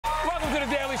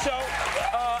Philly show.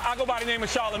 I go by the name of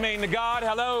Charlamagne Tha God.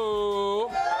 Hello.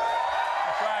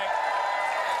 That's right.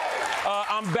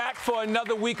 I'm back for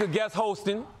another week of guest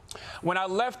hosting. When I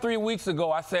left 3 weeks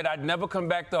ago, I said I'd never come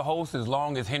back to host as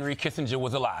long as Henry Kissinger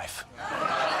was alive.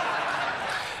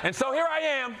 And so here I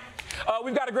am.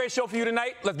 We've got a great show for you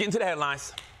tonight. Let's get into the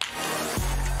headlines.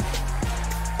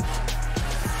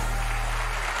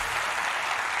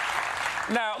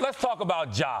 Now, let's talk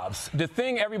about jobs. The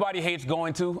thing everybody hates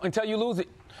going to until you lose it.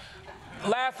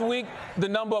 Last week, the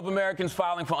number of Americans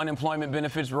filing for unemployment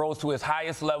benefits rose to its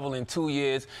highest level in 2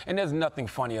 years, and there's nothing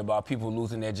funny about people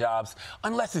losing their jobs,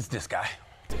 unless it's this guy.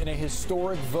 In a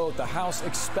historic vote, the House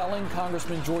expelling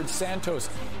Congressman George Santos.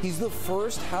 He's the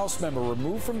first House member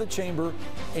removed from the chamber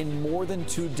in more than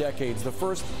 2 decades. The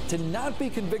first to not be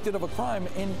convicted of a crime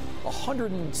in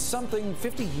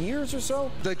 50 years or so.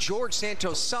 The George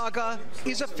Santos saga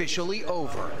is officially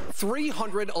over.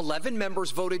 311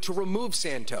 members voted to remove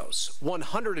Santos,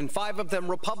 105 of them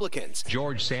Republicans.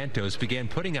 George Santos began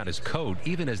putting on his coat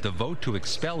even as the vote to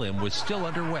expel him was still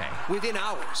underway. Within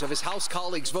hours of his House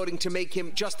colleagues voting to make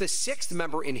him just the 6th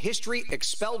member in history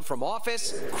expelled from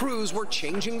office, crews were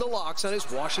changing the locks on his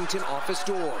Washington office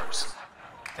doors.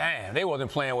 Damn, they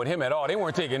wasn't playing with him at all. They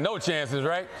weren't taking no chances,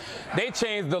 right? They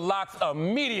changed the locks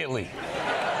immediately.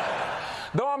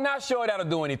 Though I'm not sure that'll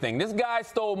do anything. This guy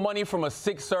stole money from a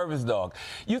sick service dog.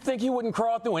 You think he wouldn't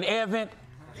crawl through an air vent?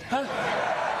 Huh?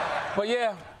 But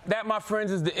yeah, that, my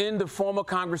friends, is the end of former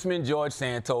Congressman George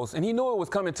Santos, and he knew it was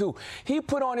coming too. He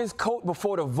put on his coat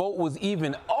before the vote was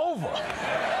even over.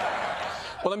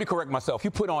 Well, let me correct myself. He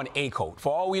put on a coat.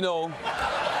 For all we know,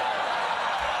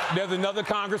 there's another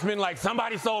congressman like,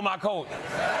 somebody stole my coat.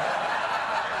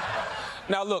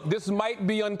 Now, look, this might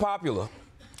be unpopular,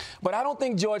 but I don't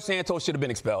think George Santos should have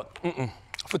been expelled.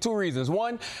 For 2 reasons.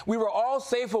 One, we were all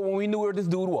safer when we knew where this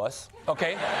dude was,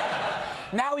 okay?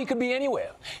 Now he could be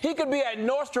anywhere. He could be at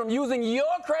Nordstrom using your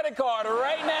credit card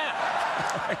right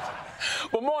now.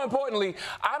 But more importantly,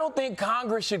 I don't think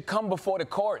Congress should come before the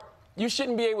court. You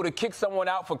shouldn't be able to kick someone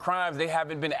out for crimes they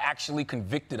haven't been actually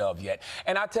convicted of yet.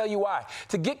 And I'll tell you why.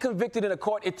 To get convicted in a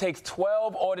court, it takes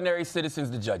 12 ordinary citizens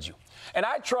to judge you. And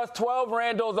I trust 12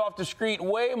 randos off the street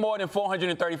way more than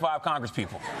 435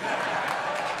 congresspeople.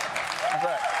 That's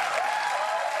right.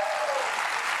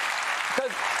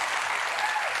 Because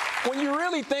when you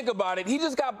really think about it, he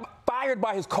just got fired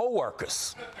by his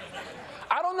coworkers.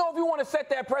 I don't know if you want to set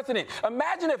that precedent.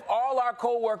 Imagine if all our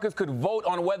coworkers could vote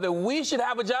on whether we should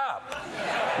have a job.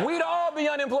 We'd all be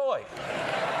unemployed.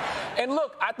 And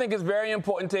look, I think it's very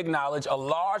important to acknowledge a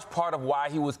large part of why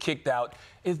he was kicked out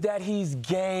is that he's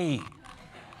gay.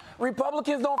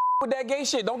 Republicans don't with that gay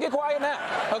shit. Don't get quiet now,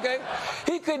 okay?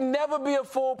 He could never be a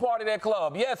full part of that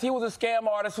club. Yes, he was a scam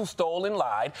artist who stole and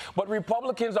lied, but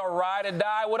Republicans are ride or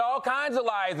die with all kinds of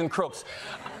lies and crooks.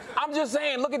 I'm just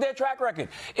saying, look at their track record.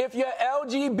 If you're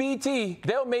LGBT,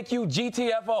 they'll make you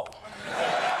GTFO.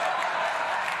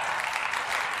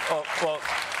 Well,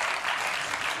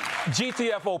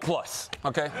 GTFO plus,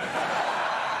 okay?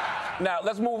 Now,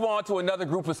 let's move on to another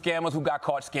group of scammers who got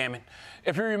caught scamming.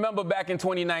 If you remember back in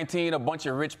 2019, a bunch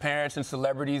of rich parents and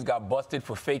celebrities got busted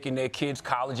for faking their kids'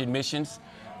 college admissions.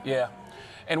 Yeah.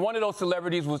 And one of those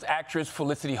celebrities was actress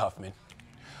Felicity Huffman,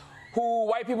 who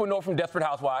white people know from Desperate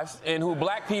Housewives, and who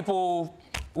black people,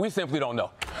 we simply don't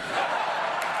know.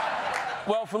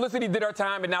 Well, Felicity did her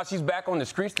time, and now she's back on the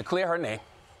streets to clear her name.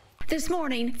 This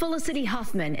morning, Felicity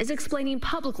Huffman is explaining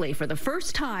publicly for the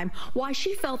first time why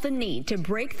she felt the need to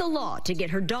break the law to get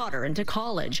her daughter into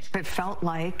college. It felt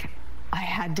like I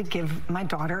had to give my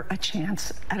daughter a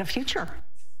chance at a future.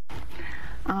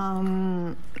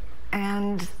 And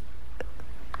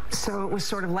so it was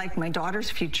sort of like my daughter's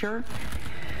future,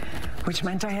 which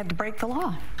meant I had to break the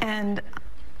law. And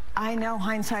I know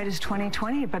hindsight is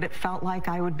 20/20, but it felt like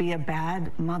I would be a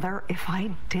bad mother if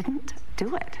I didn't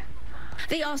do it.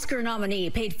 The Oscar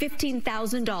nominee paid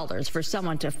 $15,000 for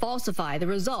someone to falsify the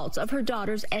results of her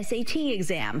daughter's SAT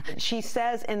exam. She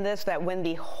says in this that when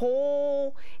the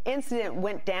whole incident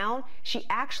went down, she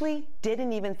actually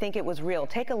didn't even think it was real.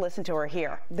 Take a listen to her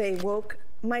here. They woke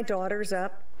my daughters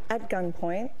up at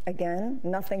gunpoint. Again,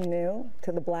 nothing new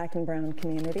to the black and brown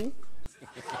community.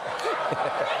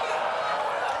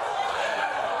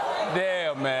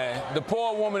 Damn, man. The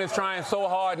poor woman is trying so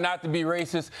hard not to be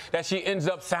racist that she ends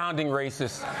up sounding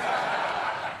racist.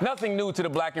 Nothing new to the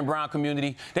black and brown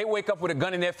community. They wake up with a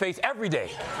gun in their face every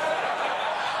day.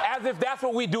 As if that's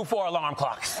what we do for alarm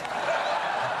clocks.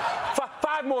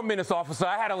 5 more minutes, officer.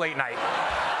 I had a late night.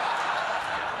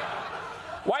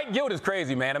 White guilt is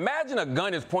crazy, man. Imagine a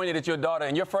gun is pointed at your daughter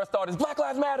and your first thought is Black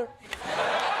Lives Matter.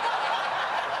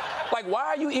 Like, why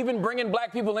are you even bringing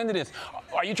black people into this?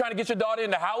 Are you trying to get your daughter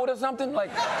into Howard or something?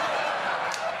 Like,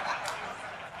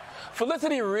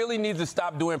 Felicity really needs to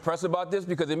stop doing press about this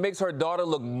because it makes her daughter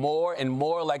look more and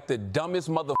more like the dumbest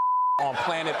mother on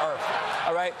planet Earth,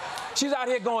 all right? She's out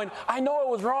here going, I know it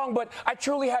was wrong, but I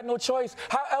truly had no choice.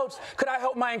 How else could I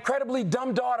help my incredibly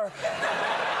dumb daughter,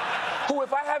 who,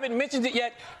 if I haven't mentioned it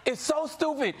yet, is so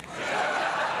stupid?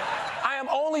 I am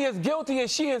only as guilty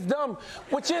as she is dumb,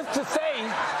 which is to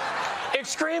say,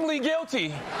 extremely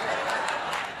guilty.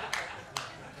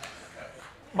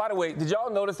 By the way, did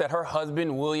y'all notice that her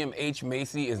husband, William H.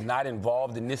 Macy, is not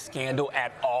involved in this scandal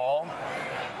at all?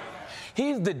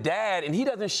 He's the dad, and he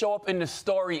doesn't show up in the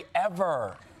story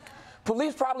ever.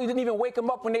 Police probably didn't even wake him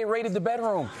up when they raided the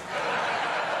bedroom.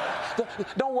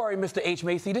 Don't worry, Mr. H.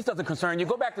 Macy, this doesn't concern you.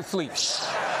 Go back to sleep. Shh.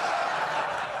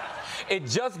 It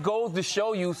just goes to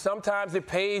show you sometimes it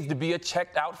pays to be a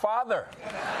checked-out father.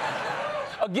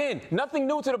 Again, nothing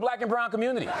new to the black and brown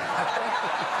community.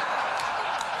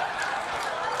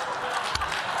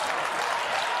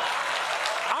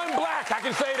 I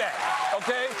can say that,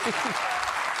 okay?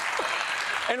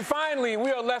 And finally, we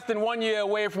are less than 1 year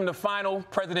away from the final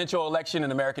presidential election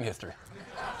in American history.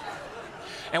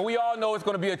 And we all know it's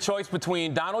going to be a choice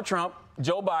between Donald Trump,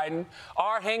 Joe Biden,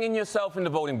 or hanging yourself in the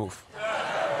voting booth.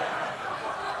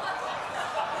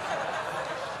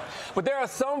 But there are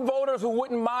some voters who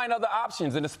wouldn't mind other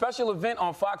options, and a special event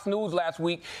on Fox News last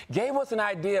week gave us an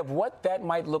idea of what that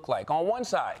might look like. On one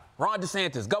side, Ron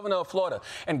DeSantis, governor of Florida,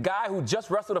 and guy who just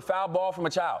wrestled a foul ball from a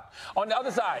child. On the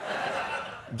other side,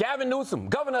 Gavin Newsom,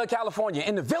 governor of California,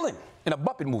 and the villain in a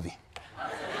Muppet movie.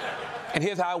 And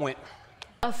here's how it went.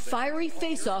 A fiery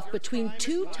face-off between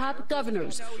two top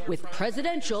governors with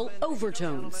presidential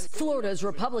overtones. Florida's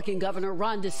Republican Governor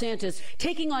Ron DeSantis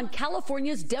taking on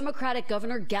California's Democratic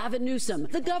Governor Gavin Newsom.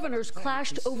 The governors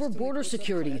clashed over border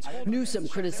security. Newsom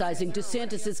criticizing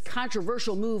DeSantis'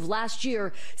 controversial move last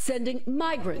year, sending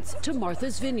migrants to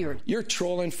Martha's Vineyard. You're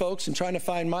trolling folks and trying to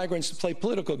find migrants to play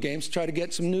political games, to try to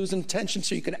get some news and attention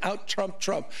so you can out-Trump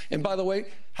Trump. And by the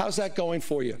way, how's that going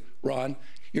for you, Ron?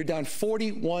 You're down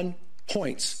 41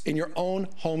 points in your own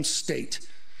home state.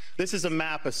 This is a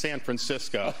map of San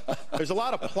Francisco. There's a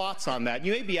lot of plots on that.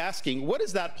 You may be asking, what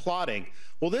is that plotting?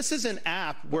 Well, this is an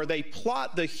app where they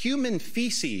plot the human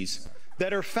feces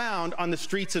that are found on the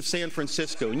streets of San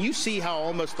Francisco. And you see how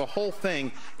almost the whole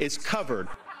thing is covered.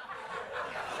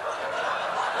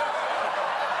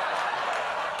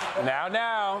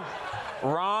 Now,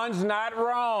 Ron's not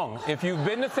wrong. If you've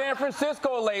been to San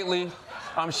Francisco lately,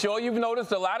 I'm sure you've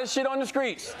noticed a lot of shit on the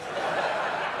streets.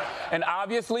 And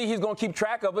obviously, he's going to keep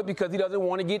track of it because he doesn't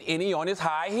want to get any on his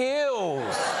high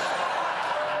heels.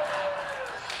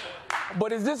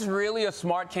 But is this really a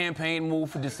smart campaign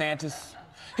move for DeSantis?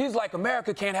 He's like,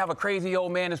 America can't have a crazy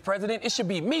old man as president. It should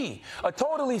be me, a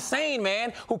totally sane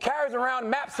man who carries around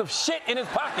maps of shit in his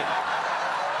pocket.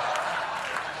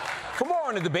 For more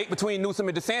on the debate between Newsom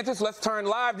and DeSantis, let's turn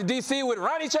live to D.C. with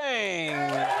Ronny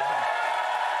Chieng.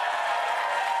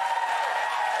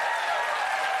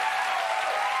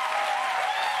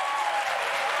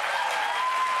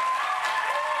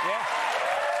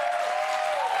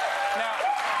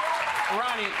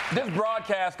 Ronny, this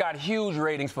broadcast got huge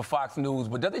ratings for Fox News,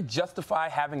 but does it justify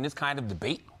having this kind of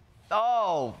debate?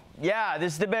 Oh, yeah,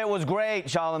 this debate was great,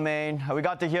 Charlamagne. We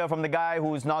got to hear from the guy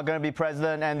who's not going to be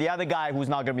president and the other guy who's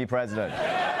not going to be president.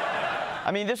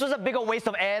 I mean, this was a bigger waste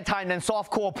of airtime than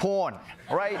softcore porn,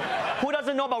 right? Who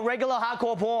doesn't know about regular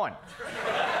hardcore porn?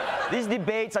 These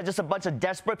debates are just a bunch of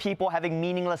desperate people having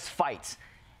meaningless fights.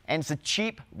 And it's a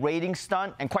cheap rating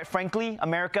stunt, and quite frankly,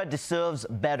 America deserves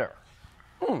better.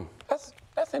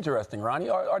 That's interesting, Ronny.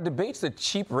 Are debates a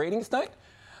cheap rating stunt?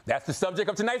 That's the subject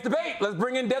of tonight's debate. Let's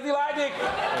bring in Desi Lydic.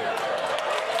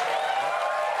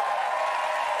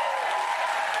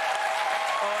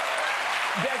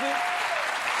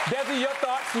 Desi, your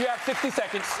thoughts. You have 60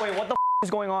 seconds. Wait, what the is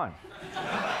going on?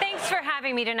 Thanks for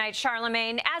having me tonight,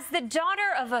 Charlamagne. As the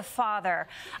daughter of a father,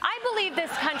 I believe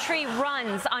this country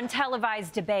runs on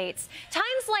televised debates. Times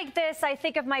like this, I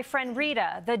think of my friend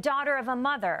Rita, the daughter of a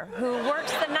mother who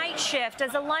works the night shift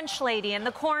as a lunch lady in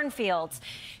the cornfields.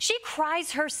 She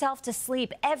cries herself to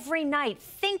sleep every night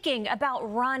thinking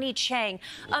about Ronny Chieng.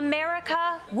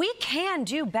 America, we can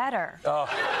do better.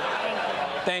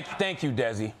 Thank you,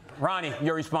 Desi. Ronny,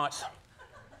 your response.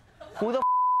 Who the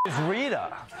is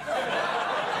Rita?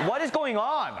 What is going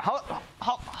on?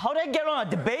 How did I get on a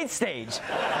debate stage?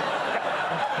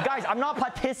 Guys, I'm not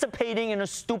participating in a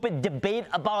stupid debate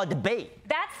about a debate.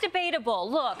 That's debatable.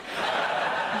 Look,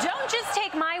 don't just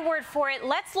take my word for it.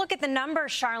 Let's look at the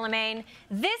numbers, Charlamagne.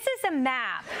 This is a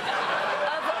map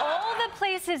of all the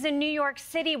places in New York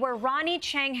City where Ronny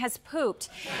Chieng has pooped.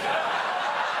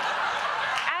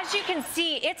 As you can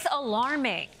see, it's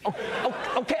alarming.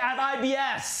 Okay, I have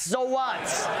IBS. So what?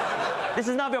 This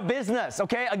is none of your business,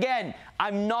 okay? Again,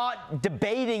 I'm not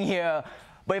debating here,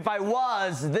 but if I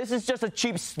was, this is just a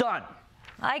cheap stunt.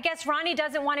 I guess Ronny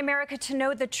doesn't want America to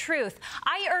know the truth.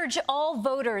 I urge all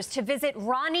voters to visit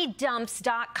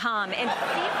RonnyDumps.com and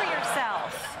see for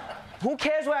yourself. Who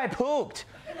cares where I pooped?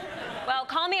 Well,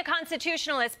 call me a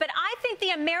constitutionalist, but I think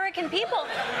the American people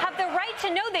have the right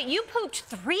to know that you pooped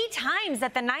 3 times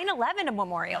at the 9/11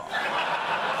 memorial.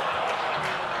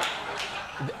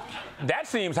 That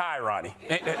seems high, Ronny.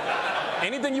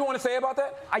 Anything you want to say about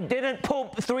that? I didn't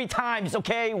poop 3 times,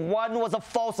 okay? One was a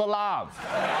false alarm.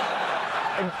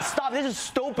 And stop, this is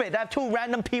stupid. I have 2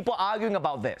 random people arguing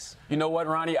about this. You know what,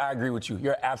 Ronny? I agree with you.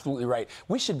 You're absolutely right.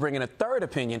 We should bring in a third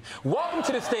opinion. Welcome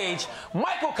to the stage,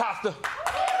 Michael Kosta.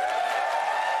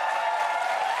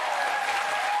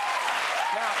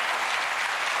 Now,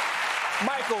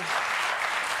 Michael,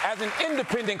 as an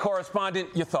independent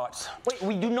correspondent, your thoughts? Wait,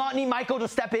 we do not need Michael to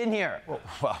step in here.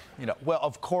 Well,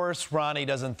 of course Ronny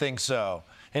doesn't think so.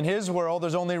 In his world,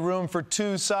 there's only room for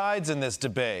 2 sides in this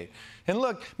debate. And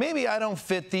look, maybe I don't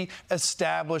fit the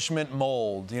establishment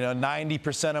mold.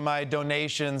 90% of my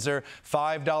donations are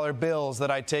 $5 bills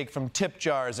that I take from tip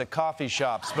jars at coffee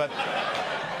shops. But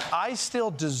I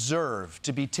still deserve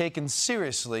to be taken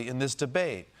seriously in this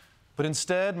debate. But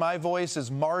instead, my voice is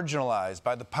marginalized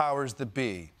by the powers that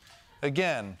be.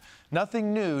 Again,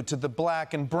 nothing new to the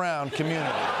black and brown community.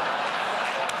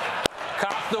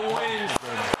 Kosta wins.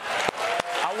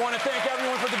 I want to thank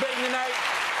everyone for debating tonight.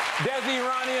 Desi,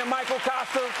 Ronny, and Michael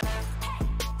Kosta.